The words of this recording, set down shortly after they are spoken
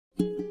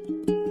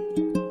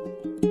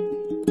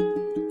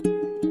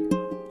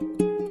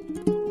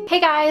Hey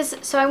guys,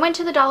 so I went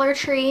to the Dollar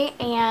Tree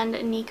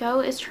and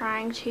Nico is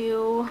trying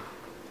to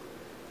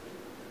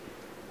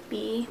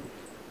be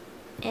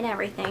in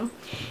everything.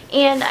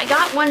 And I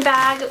got one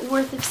bag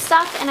worth of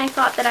stuff and I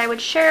thought that I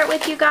would share it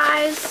with you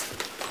guys.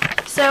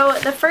 So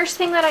the first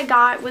thing that I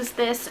got was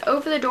this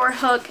over-the-door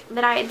hook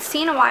that I had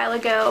seen a while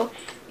ago,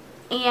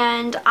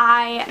 and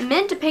I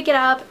meant to pick it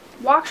up,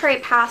 walked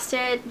right past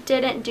it,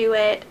 didn't do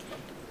it,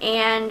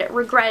 and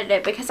regretted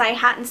it because I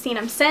hadn't seen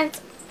them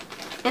since.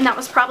 And that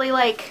was probably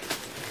like...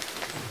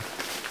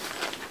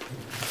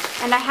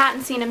 And I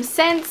hadn't seen him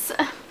since,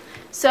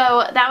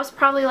 so that was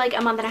probably like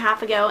a month and a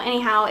half ago.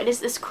 Anyhow, it is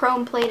this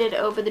chrome-plated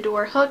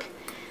over-the-door hook.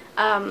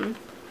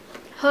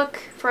 Hook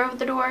for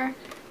over-the-door.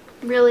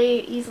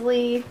 Really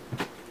easily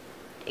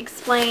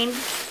explained.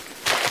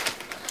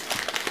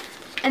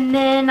 And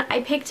then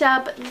I picked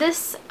up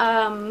this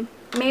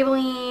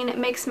Maybelline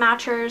Mix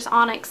Matchers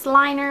Onyx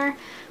liner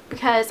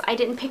because I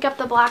didn't pick up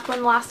the black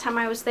one last time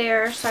I was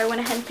there, so I went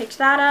ahead and picked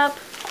that up.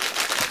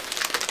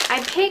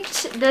 I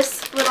picked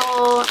this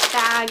little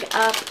bag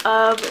up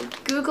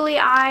of Googly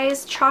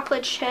Eyes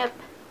chocolate chip,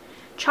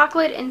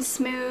 chocolate and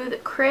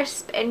smooth,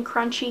 crisp and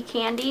crunchy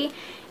candy,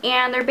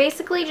 and they're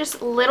basically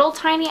just little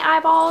tiny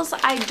eyeballs.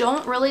 I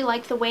don't really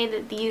like the way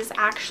that these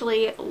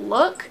actually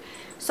look,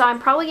 so I'm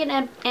probably going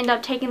to end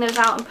up taking those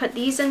out and put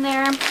these in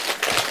there.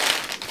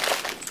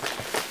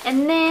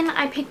 And then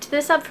I picked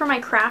this up for my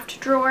craft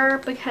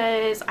drawer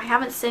because I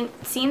haven't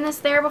seen this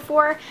there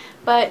before,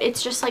 but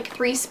it's just like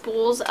 3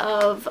 spools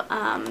of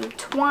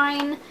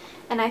twine,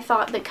 and I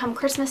thought that come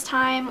Christmas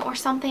time or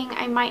something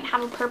I might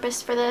have a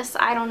purpose for this.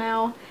 I don't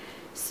know.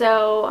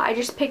 So I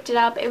just picked it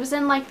up. It was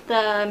in like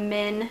the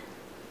men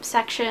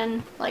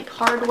section, like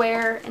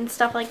hardware and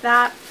stuff like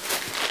that.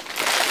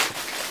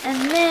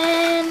 And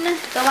then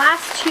the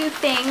last 2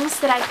 things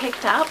that I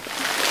picked up,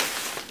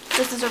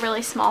 this is a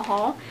really small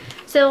haul.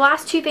 So the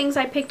last 2 things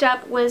I picked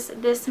up was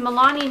this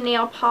Milani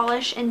nail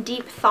polish in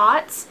Deep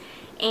Thoughts,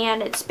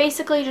 and it's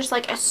basically just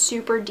like a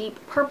super deep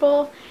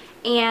purple.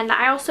 And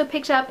I also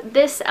picked up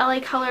this LA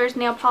Colors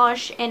nail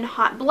polish in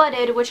Hot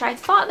Blooded, which I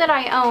thought that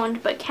I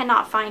owned but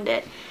cannot find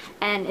it,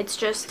 and it's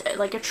just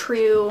like a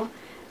true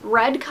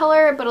red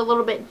color but a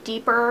little bit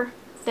deeper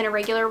than a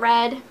regular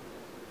red.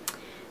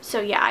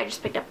 So yeah, I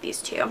just picked up these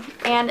 2.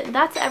 And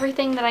that's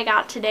everything that I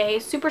got today.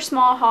 Super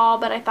small haul,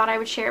 but I thought I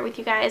would share it with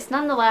you guys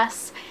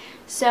nonetheless.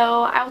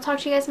 So I will talk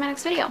to you guys in my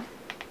next video.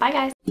 Bye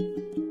guys.